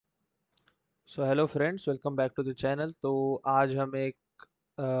So hello friends, welcome back to the channel. तो आज हम एक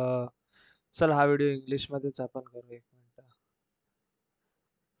चल हा व्हिडिओ इंग्लिशमध्येच आपण करू. एक मिनिट.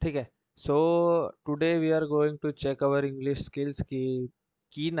 ठीक आहे. So today we are going to check our English skills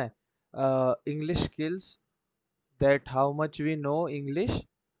की नाही English skills that how much we know English.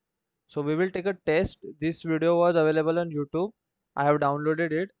 So we will take a test. This video was available on YouTube. I have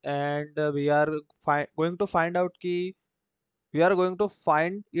downloaded it and we are going to find out we are going to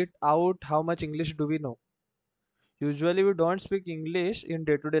find it out how much English do we know. Usually we don't speak English in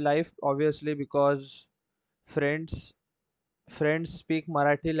day-to-day life, obviously, because friends friends speak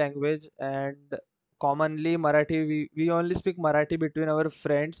Marathi language, and commonly we only speak Marathi between our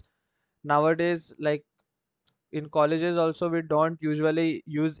friends. Nowadays, like in colleges also, we don't usually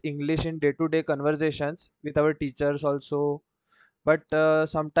use English in day-to-day conversations with our teachers also. But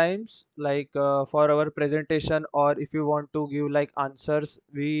sometimes, like for our presentation, or if you want to give like answers,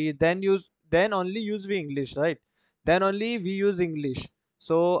 we then only use we English, right? Then only we use English.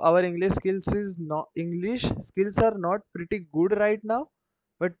 So our English skills are not pretty good right now,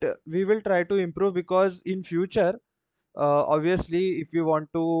 but we will try to improve, because in future, obviously, if you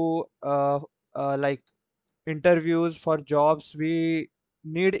want to like interviews for jobs, we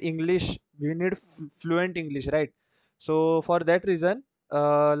need English. We need fluent English, right? So for that reason,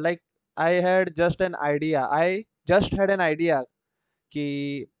 like I just had an idea I just had an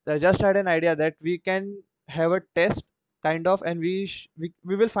idea that we can have a test, kind of, and we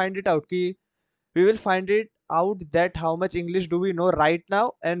will find it out we will find it out that how much English do we know right now,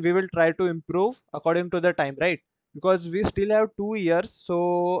 and we will try to improve according to the time, right? Because we still have 2 years, so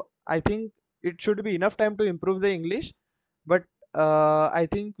I think it should be enough time to improve the English. But I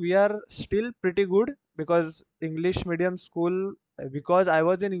think we are still pretty good, because English medium school, because I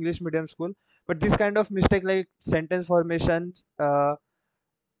was in English medium school. But this kind of mistake, like sentence formations,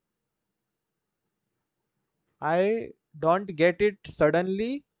 I don't get it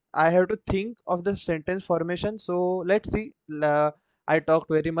suddenly. I have to think of the sentence formation. So let's see. I talked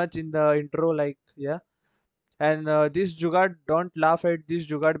very much in the intro, like, yeah. And this Jugaad, don't laugh at this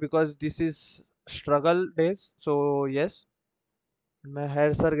Jugaad, because this is struggle days. So yes, my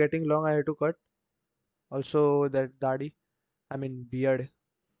hairs are getting long. I have to cut. Also that dadi, I mean beard.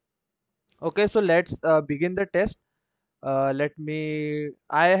 Okay, so let's begin the test. Let me.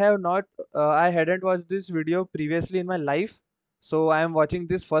 I hadn't watched this video previously in my life, so I am watching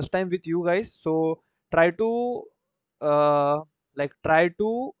this first time with you guys. So try to, uh, try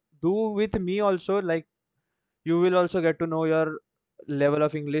to do with me also. Like, you will also get to know your level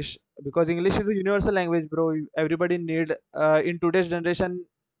of English, because English is a universal language, bro. Everybody need, in today's generation,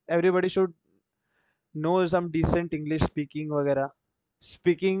 everybody should know some decent English speaking, वगैरह.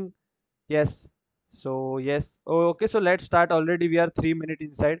 Speaking. Yes. So yes. Oh, okay. So let's start. Already we are 3 minutes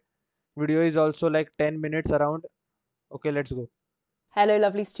inside. Video is also like 10 minutes around. Okay, let's go. Hello,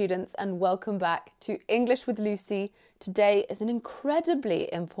 lovely students, and welcome back to English with Lucy. Today is an incredibly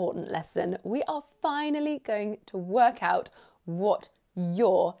important lesson. We are finally going to work out what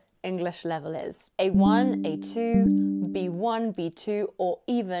your English level is. A1, A2, B1, B2, or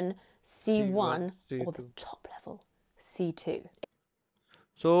even C1, or the top level, C2.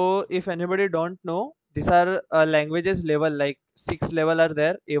 So if anybody don't know, these are languages level, like 6 level are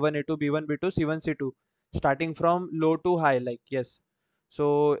there: A1, A2, B1, B2, C1, C2, starting from low to high. Like, yes.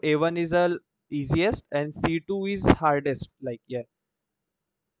 So A1 is the easiest and C2 is hardest. Like, yeah.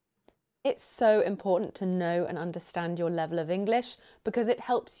 It's so important to know and understand your level of English, because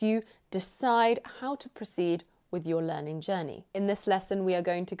it helps you decide how to proceed with your learning journey. In this lesson, we are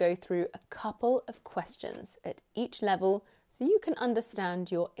going to go through a couple of questions at each level so you can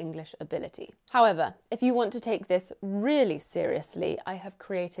understand your English ability. However, if you want to take this really seriously, I have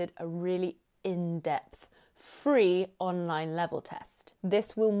created a really in-depth free online level test.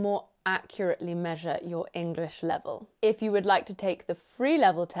 This will more accurately measure your English level. If you would like to take the free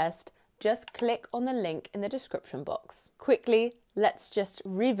level test, just click on the link in the description box. Quickly, let's just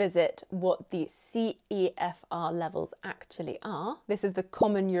revisit what the CEFR levels actually are. This is the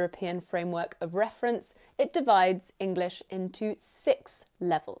Common European Framework of Reference. It divides English into 6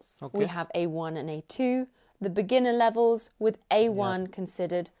 levels. Okay. We have A1 and A2, the beginner levels, with A1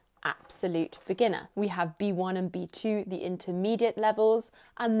 considered absolute beginner. We have B1 and B2, the intermediate levels,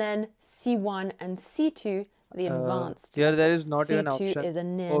 and then C1 and C2, the advanced here levels. There is not even C2 option. is a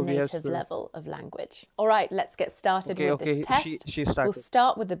near native level of language. All right, let's get started with this test. She started. We'll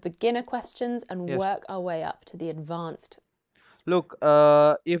start with the beginner questions and work our way up to the advanced. Look,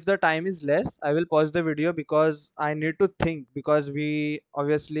 if the time is less, I will pause the video, because I need to think, because we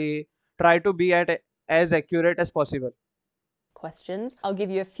obviously try to be as accurate as possible. questions. I'll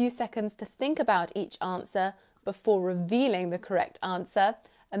give you a few seconds to think about each answer before revealing the correct answer,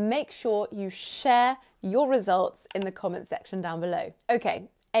 and make sure you share your results in the comment section down below. Okay,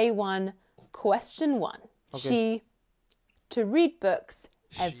 A1, question 1. Okay. To read books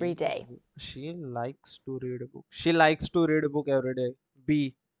every day. She likes to read a book. She likes to read a book every day.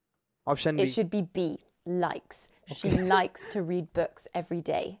 B. Option It B. should be B, likes. She Okay. likes to read books every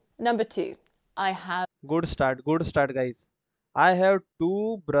day. Number 2, I have Good start, guys. I have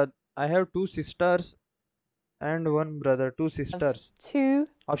two sisters and one brother. Two sisters. 2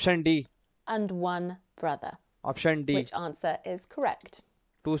 Option D. and 1 brother. Option D. Which answer is correct?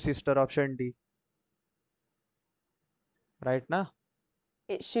 Two sister. Option D. Right now?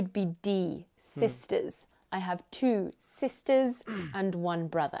 It should be D, sisters. I have 2 sisters and 1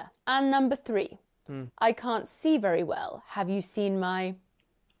 brother. And number 3, I can't see very well. Have you seen my...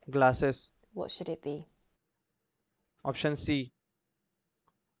 Glasses. What should it be? Option C.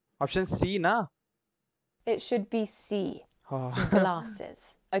 Option C, na? It should be C, Oh.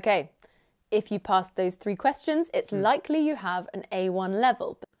 glasses. Okay, if you passed those 3 questions, it's likely you have an A1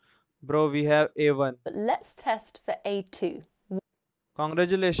 level. Bro, we have A1. But let's test for A2.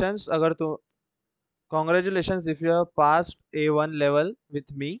 Congratulations, congratulations if you have passed A1 level with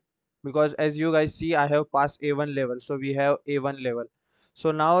me, because as you guys see, I have passed A1 level, so we have A1 level.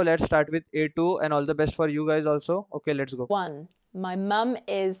 So now let's start with A2, and all the best for you guys also. Okay, let's go. 1, my mum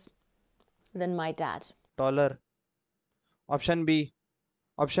is than my dad. Taller. Option B.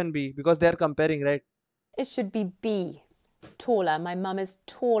 Option B, because they are comparing, right? It should be B, taller. My mum is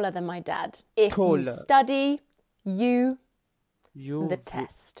taller than my dad. If Taller. you study, the You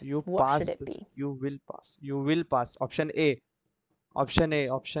test. You What pass should it this. be? You will pass. You will pass. Option A. Option A.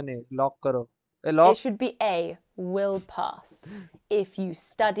 Option A. Lock karo. Lock. It should be A, will pass. If you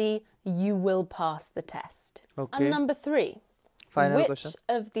study, you will pass the test. Okay. And number 3, Final which question.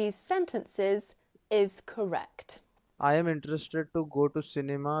 of these sentences is correct? I am interested to go to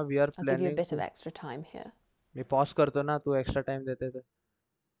cinema. We are I'll planning. give you a bit of extra time here. मैं pause करतो ना तू extra time देते थे.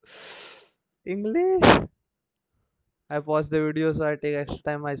 English. I pause the video so I take extra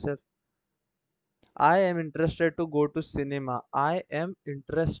time myself. I am interested to go to cinema. I am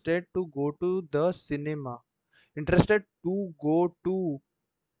interested to go to the cinema. Interested to go to.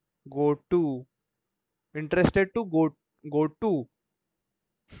 Go to. Interested to go to.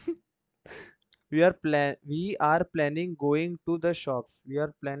 We are planning going to the shops. We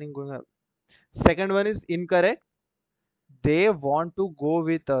are planning going up. Second one is incorrect. They want to go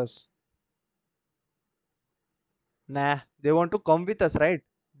with us. Nah, they want to come with us, right?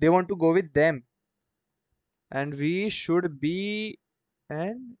 They want to go with them. And we should be,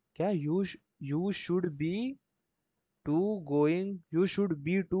 and yeah, you should be you should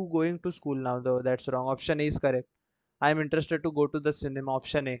be to going to school now, though that's wrong. Option A is correct. I am interested to go to the cinema.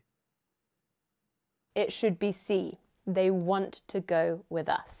 Option A. It should be C, they want to go with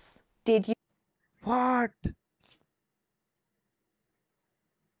us. Did you... What?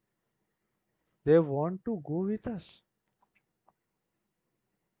 They want to go with us.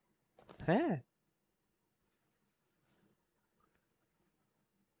 Hey.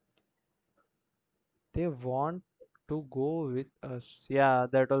 They want to go with us. Yeah,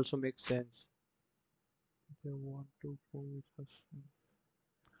 that also makes sense. They want to go with us.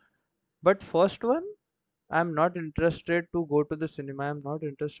 But first one, I'm not interested to go to the cinema. I'm not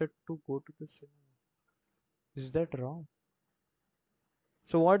interested to go to the cinema. Is that wrong?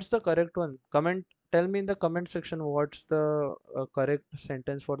 So what's the correct one? Comment. Tell me in the comment section what's the correct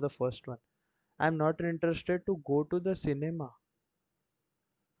sentence for the first one. I'm not interested to go to the cinema.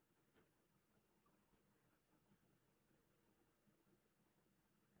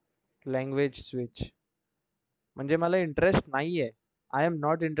 Language switch. म्हणजे मला interest नाहीये. I am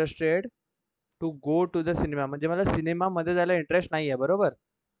not interested to go to the cinema. म्हणजे मला cinema मध्ये जायला interest नाहीये. बरोबर.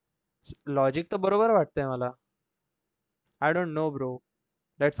 Logic तर बरोबर वाटतंय मला. I don't know, bro.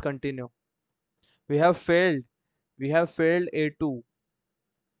 Let's continue. We have failed. We have failed A2.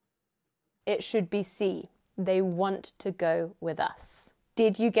 It should be C, they want to go with us.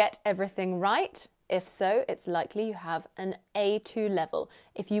 Did you get everything right? If so, it's likely you have an A2 level.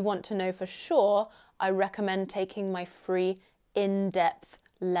 If you want to know for sure, I recommend taking my free in-depth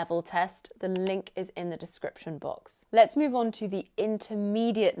level test. The link is in the description box. Let's move on to the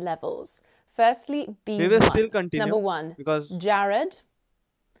intermediate levels. Firstly, B1. We will still continue. Number 1, because Jared,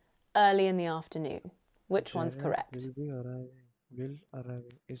 early in the afternoon. Which one's Jared correct? will be arriving. Will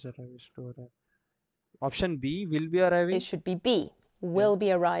arriving. Is arriving to arrive. Option B, will be arriving. It should be B, will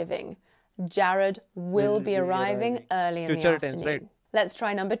be arriving. Jared will be arriving early in the Future afternoon. tense, right? Let's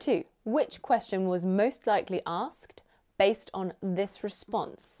try number 2. Which question was most likely asked based on this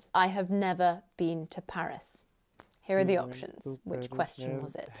response. I have never been to Paris. Here are the options. Which question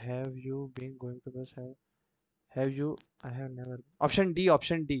was it? Have you been going to Paris? Have you? I have never. Option D.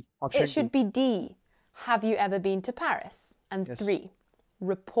 Option D. Option It should be D. Have you ever been to Paris? And Yes. 3.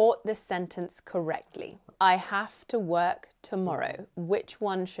 Report this sentence correctly. I have to work tomorrow. Which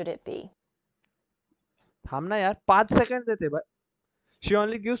one should it be? हम ना यार 5 seconds देते but she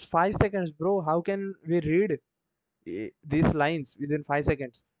only gives 5 seconds, bro. How can we read these lines within 5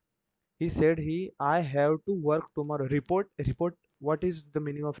 seconds? He said I have to work tomorrow. Report. What is the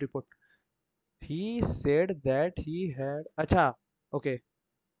meaning of report? He said that he had. Acha. Okay.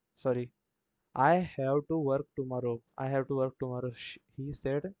 Sorry. I have to work tomorrow. I have to work tomorrow. He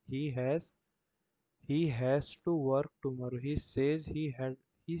said he has to work tomorrow. He says he had.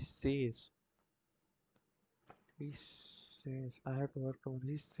 He says. He says I have to work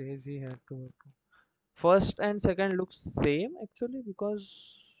tomorrow. He says he had to work tomorrow. First and second looks same actually because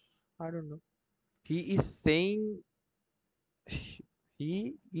I don't know. He is saying he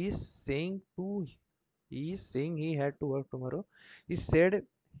is saying to he is saying he had to work tomorrow. He said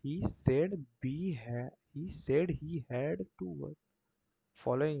he said he said he had to work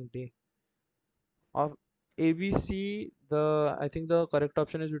following day. Of ABC, the I think the correct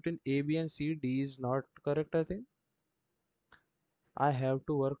option is between A, B, and C. D is not correct. I think I have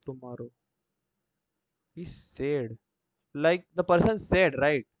to work tomorrow. He said, like the person said,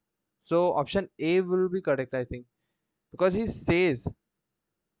 right? So option A will be correct, I think, because he says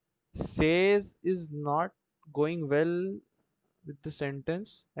is not going well with the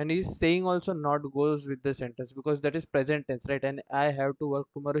sentence, and he's saying also not goes with the sentence because that is present tense, right? And I have to work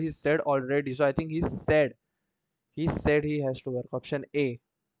tomorrow. He said already, so I think he said he has to work. Option A.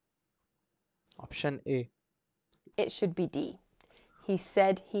 Option A. It should be D. He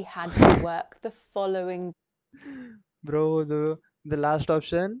said he had to work the following. Bro, the last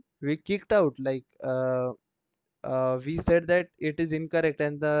option we kicked out. Like we said that it is incorrect,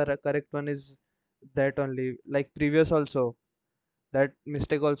 and the correct one is that only. Like previous also, that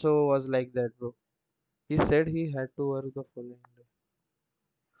mistake also was like that, bro. He said he had to work the following day.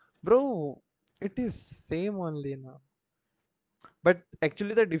 Bro, it is same only now. But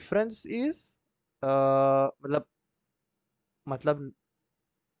actually the difference is मतलब मतलब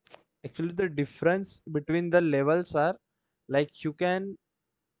actually the difference between the levels are like you can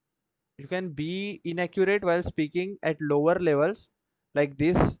be inaccurate while speaking at lower levels like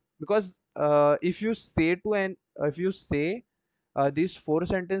this because if you say these four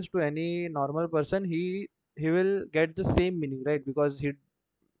sentence to any normal person, he will get the same meaning, right? Because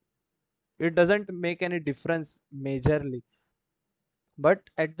it doesn't make any difference majorly, but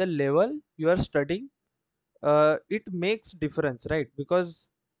at the level you are studying, it makes difference, right? Because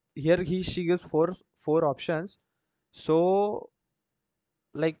here she gives four options, so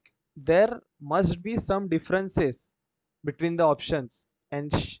like there must be some differences between the options,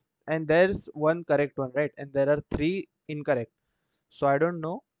 and there's one correct one, right? And there are three incorrect, so I don't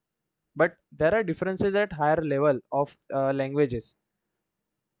know, but there are differences at higher level of languages.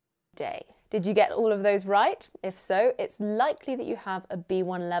 Day. Did you get all of those right? If so, it's likely that you have a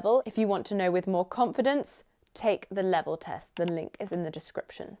B1 level. If you want to know with more confidence, take the level test. The link is in the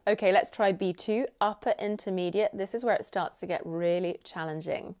description. Okay, let's try B2, upper intermediate. This is where it starts to get really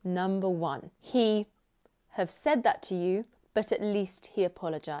challenging. Number 1, he have said that to you, but at least he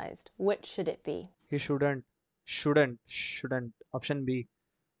apologized. Which should it be? He shouldn't. Option B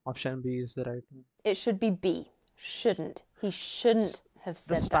is the right one. It should be B. Shouldn't. He shouldn't have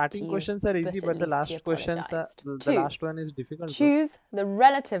said The that to starting you, questions are easy, but but the at least he last questions are apologized. the 2, last one is difficult, bro. choose the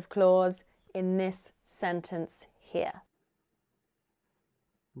relative clause in this sentence here.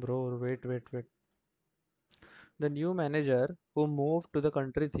 Bro, wait. The new manager who moved to the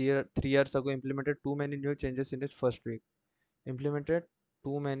country 3 years ago implemented too many new changes in his first week. Implemented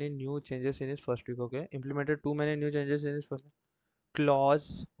too many new changes in his first week. Okay. Implemented too many new changes in his first week.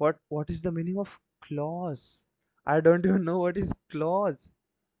 Clause. What is the meaning of clause? I don't even know what is clause.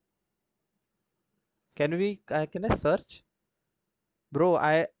 Can I search? Bro,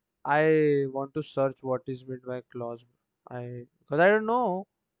 I want to search what is meant by clause. Because I don't know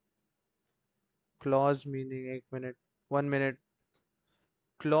clause meaning. 1 minute. 1 minute.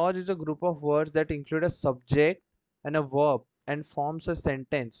 Clause is a group of words that include a subject and a verb and forms a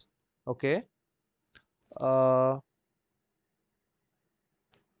sentence. Okay. Uh,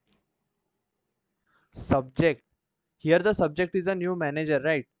 Subject. Here the subject is a new manager,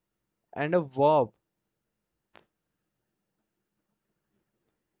 right? And a verb.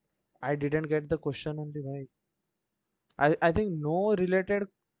 I didn't get the question only. Why? I think no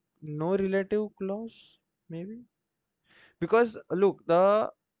relative clause maybe. Because look,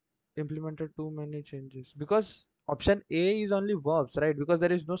 the implemented too many changes. Because option A is only verbs, right? Because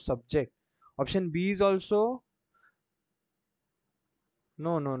there is no subject. Option B is also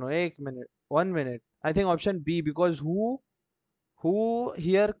no. 1 minute, 1 minute. I think option B, because who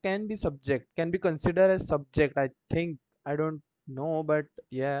here can be subject, can be considered as subject. I think, I don't know, but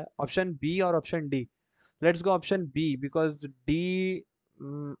yeah, option B or option D. Let's go option B because D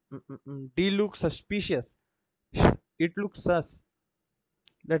looks suspicious. It looks sus.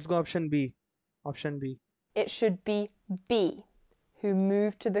 Let's go option B. Option B. It should be B, who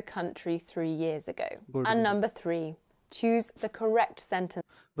moved to the country 3 years ago. Good, And good. number 3, choose the correct sentence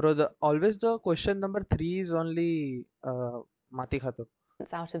Bro, always the question number 3 is only Mati Khato.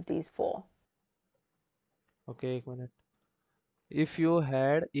 out of these 4. Okay, 1 minute. If you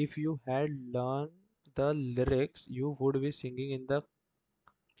had learned the lyrics, you would be singing in the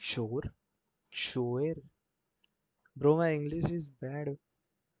shore. Shore. Bro, my English is bad.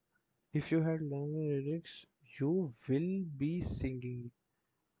 If you had learned the lyrics, you will be singing.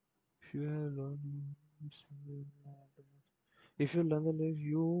 If you have learned, if you learn the lyrics,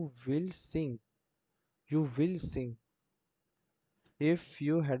 you will sing. You will sing. If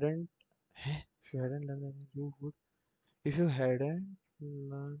you hadn't, if you hadn't learned the lyrics, you would. If you hadn't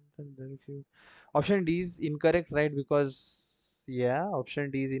learned the lyrics, you. Option D is incorrect, right? Because yeah, option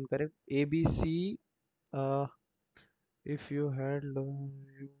D is incorrect. A, B, C. Uh, if you had learned,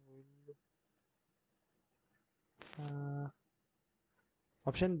 you will.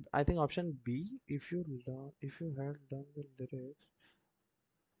 Option, I think option B. If you had learned the lyrics,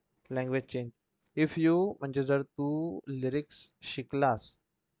 language change. If you म्हणजे जर तू lyrics शिकलास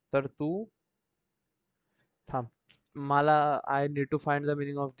तर तू थांब मला I need to find the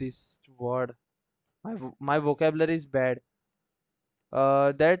meaning of this word. My vocabulary is bad.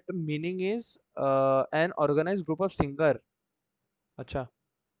 That meaning is an organized group of singer. अच्छा,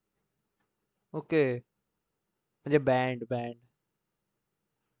 okay. म्हणजे band.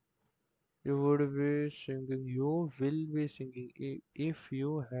 You would be singing. You will be singing. If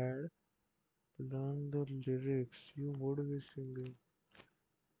you had learned the lyrics, you would be singing.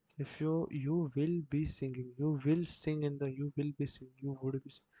 If you will be singing, you will sing in the you will be singing, you would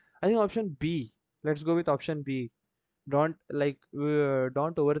be. I think option B. Let's go with option B. Don't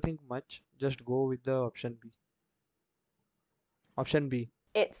overthink much. Just go with the option B. Option B.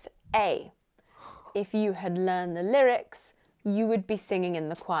 It's A. If you had learned the lyrics, you would be singing in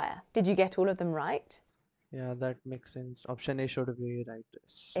the choir. Did you get all of them right? Yeah, that makes sense. Option A should be right.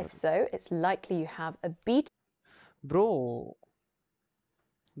 Sorry. If so, it's likely you have a B2 Bro,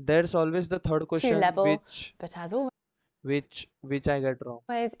 there's always the third question level, but as always, which I get wrong.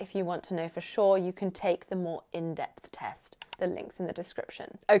 if you want to know for sure, you can take the more in-depth test. The link's in the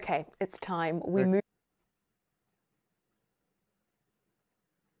description. Okay, it's time. We move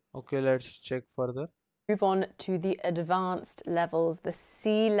Okay, let's check further. on to the advanced levels. The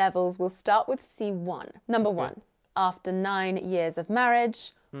C levels. We'll start with C1. Number 1. After 9 years of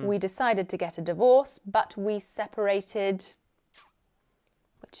marriage, we decided to get a divorce, but we separated.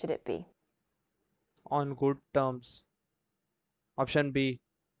 What should it be? On good terms. Option B.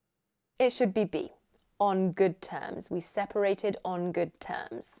 It should be B. On good terms. We separated on good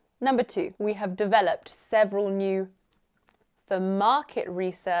terms. Number 2. We have developed several new for market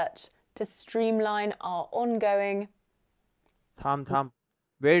research to streamline our ongoing. Tham.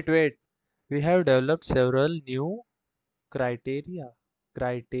 Wait. We have developed several new criteria.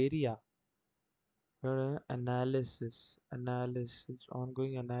 Analysis.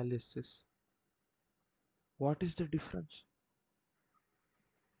 Ongoing analysis. What is the difference?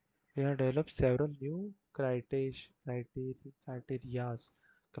 We have developed several new criterias.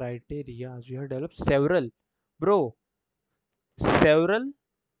 We have developed several. Bro, several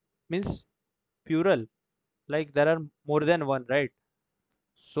means plural. Like there are more than one, right?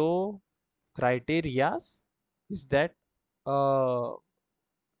 So criterias, is that a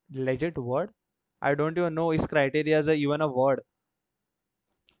legit word? I don't even know is criteria even a word.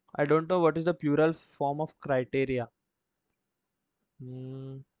 I don't know what is the plural form of criteria.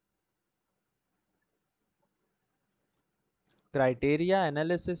 Hmm. Criterias and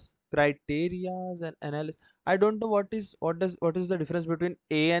analysis. I don't know what is the difference between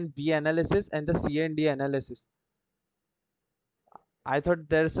A and B analysis and the C and D analysis. I thought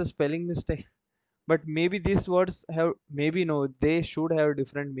there's a spelling mistake. But maybe these words have, maybe no, they should have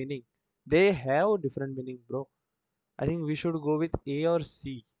different meaning. They have different meaning, bro. I think we should go with A or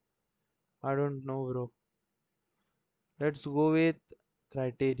C. I don't know, bro. Let's go with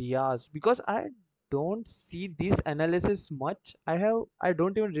criterias because I don't see this analysis much. I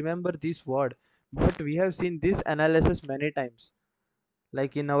don't even remember this word. but we have seen this analysis many times,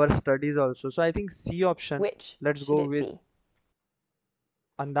 like in our studies also. So I think C option. Which Let's should go it with be?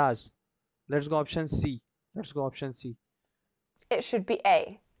 andaz. Let's go option C. Let's go option C. It should be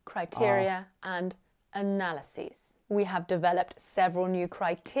A, Ah, criteria and analyses. We have developed several new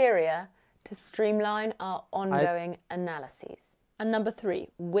criteria to streamline our I ongoing analyses. And number 3,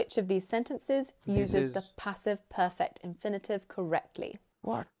 which of these sentences this uses the is passive perfect infinitive correctly?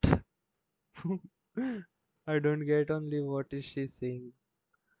 what? I don't get only what is she saying.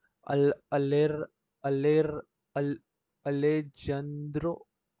 Al Aler Aler Al Alejandro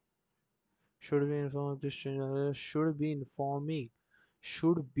should be informed of this change. Should be informing.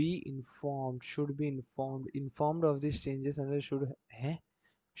 Should be informed of these changes, and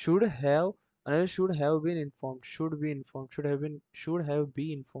should have, and should have been informed, should have been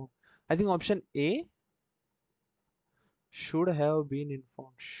informed. I think option A, should have been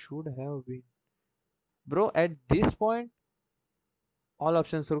informed, should have been. Bro, at this point all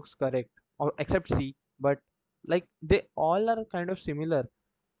options looks correct, or except C, but like they all are kind of similar,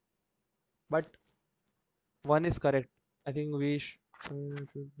 but one is correct. I think should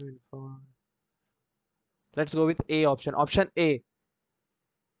be informed. Let's go with A option. Option A.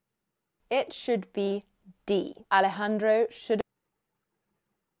 It should be D. Alejandro should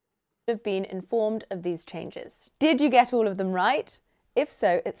have been informed of these changes. Did you get all of them right? If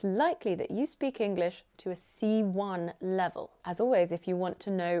so, it's likely that you speak English to a C1 level. As always, if you want to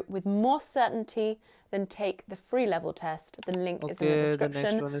know with more certainty, then take the free level test. The link is in the Okay, the next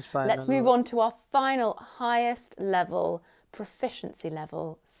description. one is Let's move final. on to our final highest level, proficiency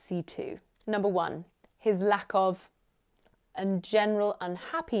level, C2. Number 1, his lack of and general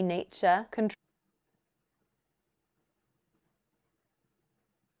unhappy nature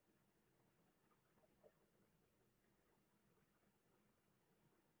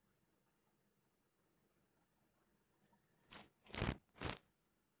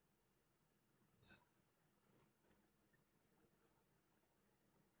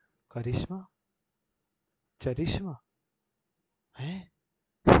करिश्मा, चरिश्मा है.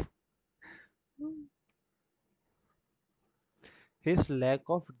 His lack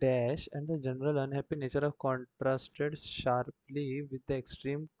of dash and the general unhappy nature of contrasted sharply with the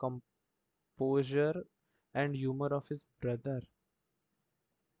extreme composure and humor of his brother.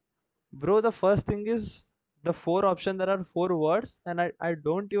 Bro, the first thing is the four option. There are four words, and I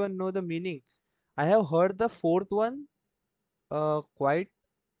don't even know the meaning. I have heard the fourth one quite,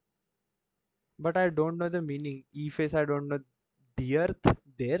 but I don't know the meaning. E face, I don't know. Dearth,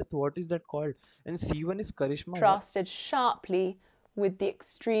 what is that called? And C1 is Karishma. What? contrasted sharply with the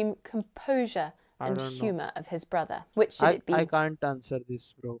extreme composure I and don't know. humour of his brother. Which should it I be? can't answer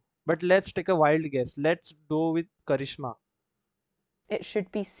this, bro. But let's take a wild guess. Let's go with Karishma. It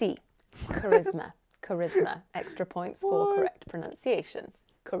should be C. Charisma. Charisma. Extra points for What? correct pronunciation.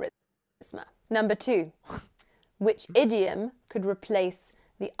 Charisma. Number 2. Which idiom could replace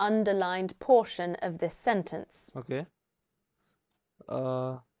the underlined portion of this sentence? Okay.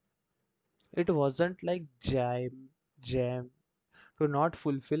 Uh, it wasn't like jam. To not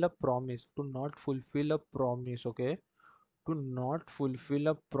fulfill a promise. To not fulfill a promise. Okay. To not fulfill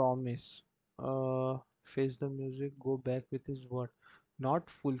a promise. Face the music. Go back with his word. Not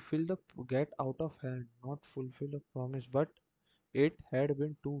fulfill the get out of hand. Not fulfill a promise. But it had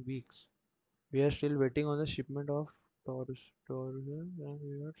been 2 weeks. We are still waiting on the shipment of Taurus and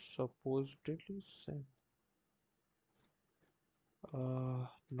we are supposedly sent.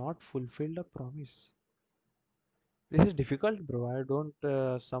 Not fulfilled a promise. This is difficult, bro. I don't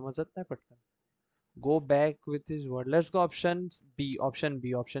समझत नहीं पटकन. Go back with his word. Let's go options B. Option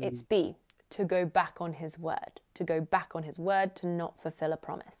B. Option It's B. B. To go back on his word. To go back on his word to not fulfill a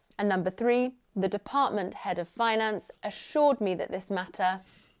promise. And number 3, the department head of finance assured me that this matter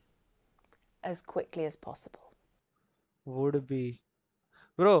as quickly as possible. Would be.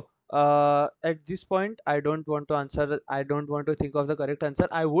 Bro, at this point, I don't want to answer. I don't want to think of the correct answer.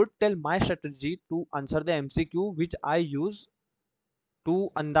 I would tell my strategy to answer the MCQ which I use to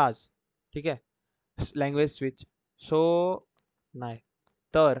अंदाज. ठीक है. Language switch. सो नाही.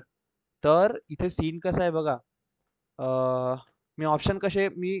 तर तर इथे scene कसा आहे बघा. मी ऑप्शन कसे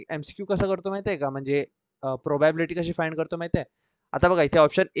मी एमसीक्यू कसं करतो माहिती आहे का, म्हणजे प्रोबॅबिलिटी कशी फाइंड करतो माहिती आहे. आता बघा इथे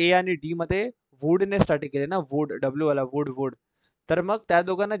ऑप्शन ए आणि डी मध्ये वुडने स्टार्ट केले ना, वुड डब्ल्यू वाला वुड. तर मग त्या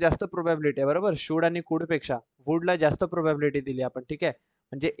दोघांना जास्त प्रोबॅबिलिटी आहे बरोबर, शूड आणि कुड पेक्षा वुडला जास्त प्रोबॅबिलिटी दिली आपण. ठीक आहे,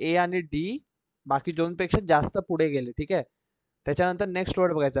 म्हणजे ए आणि डी बाकी पेक्षा जास्त पुढे गेले. ठीक आहे. त्याच्यानंतर नेक्स्ट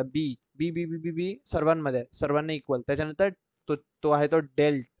वर्ड बघायचा B. B B B B B सर्वांमध्ये सर्वांना इक्वल. त्याच्यानंतर तो तो आहे तो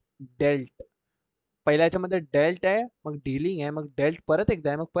डेल्ट. पहिल्या ह्याच्यामध्ये डेल्ट आहे, मग डीलिंग आहे, मग डेल्ट परत एकदा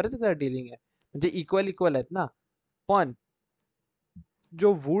आहे, मग परत एकदा डीलिंग आहे. म्हणजे इक्वल इक्वल आहेत ना, पण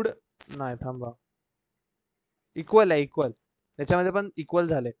जो वूड नाही, थांबा, इक्वल आहे इक्वल, त्याच्यामध्ये पण इक्वल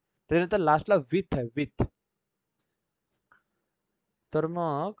झाले. त्याच्यानंतर लास्टला विथ आहे, विथ. तर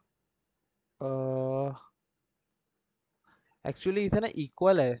मग ऍक्च्युली इथे ना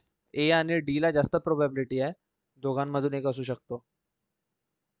इक्वल आहे. ए आणि डी ला जास्त प्रोबॅबिलिटी आहे, दोघांमधून एक असू शकतो.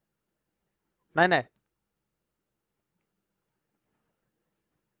 नाही नाही,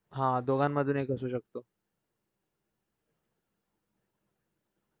 हा दोघांमधून एक असू शकतो.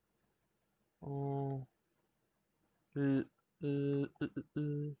 अं, ल-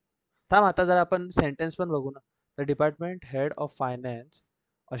 थांब, आता जर आपण सेंटेन्स पण बघू ना. The department head of finance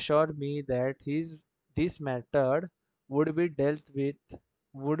assured me that this matter would be dealt with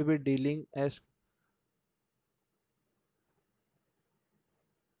would be dealing as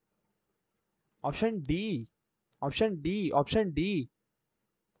option D, option D, option D.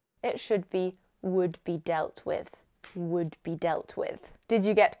 It should be would be dealt with. Would be dealt with. Did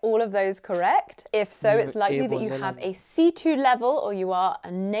you get all of those correct? If so, me it's A likely that you बोललेला have ना. a C2 level or you are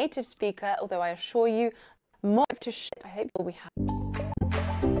a native speaker, although I assure you, more to shit. I hope we have.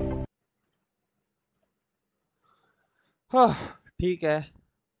 ठीक आहे.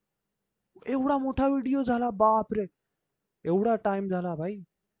 एवढा मोठा video झाला, बाप रे, एवढा time झाला भाई.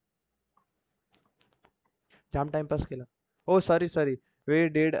 जाम टाइमपास केला. Oh, sorry, sorry. We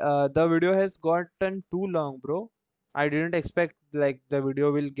did. The video has gotten too long, bro. I didn't expect like the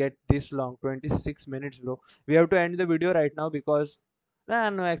video will get this long, 26 minutes, bro. We have to end the video right now because nah,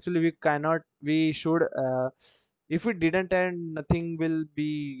 no, actually we cannot. We should. If we didn't end, nothing will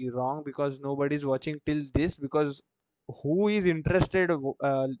be wrong because nobody is watching till this. Because who is interested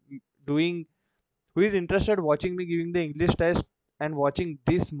doing? Who is interested watching me giving the English test and watching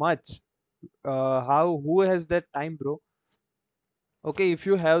this much? How? Who has that time, bro? Okay, if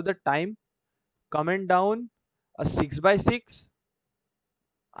you have the time, comment down a 6 by 6.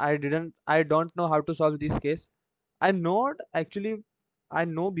 I don't know how to solve this case. I know actually, I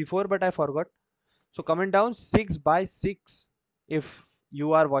know before, but I forgot. So comment down 6 by 6 if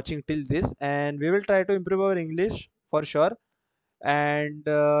you are watching till this, and we will try to improve our English for sure. And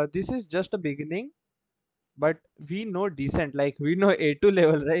this is just a beginning, but we know decent, like we know A2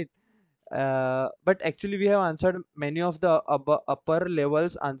 level, right? But actually we have answered many of the upper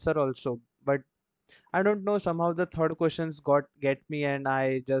levels answer also, but I don't know, somehow the third questions got get me and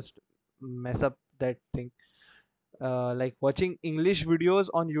I just mess up that thing. Like watching English videos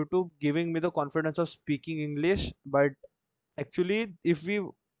on YouTube giving me the confidence of speaking English, but actually if we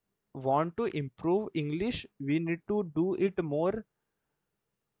want to improve English, we need to do it more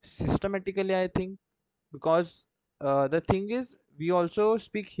systematically, I think, because the thing is we also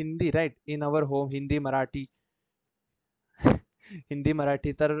speak Hindi, right, in our home, Hindi, Marathi, Hindi,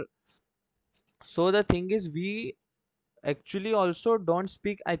 Marathi. So the thing is we actually also don't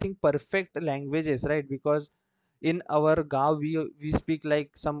speak, I think, perfect languages, right? Because in our gav we speak like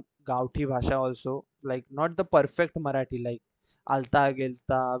some gauthi bhasha also, like not the perfect Marathi, like alta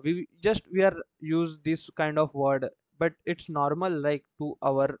gelta, we are use this kind of word, but it's normal, like to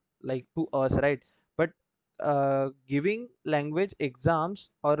our, like to us, right? But giving language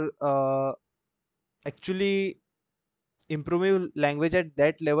exams or actually improving language at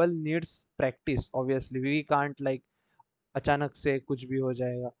that level needs practice. Obviously we can't like अचानक से कुछ भी हो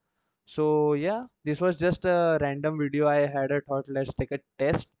जाएगा. So yeah, this was just a random video. I had a thought, let's take a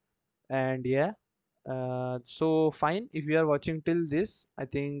test. And yeah, so fine, if you are watching till this, I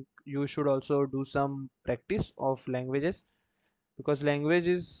think you should also do some practice of languages, because language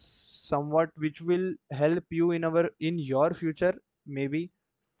is somewhat which will help you in our in your future, maybe.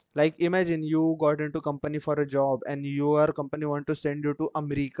 Like imagine you got into company for a job and your company want to send you to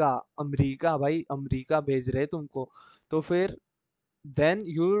America. America भाई, America भेज रहे हैं तुमको, तो फिर then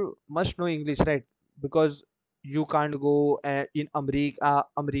you must know English, right? Because you can't go in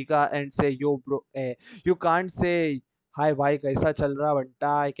America and say yo bro. You can't say hi भाई कैसा चल रहा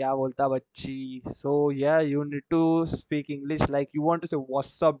बंटा है, क्या बोलता बच्ची. So yeah, you need to speak English, like you want to say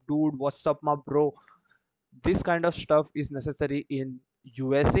what's up dude, what's up my bro. This kind of stuff is necessary in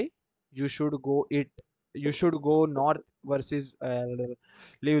USA. You should go it. You should go north versus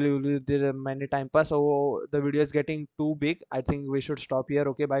leave there are many time pass. So the video is getting too big. I think we should stop here.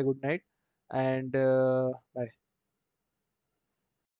 Okay, bye, good night, and bye.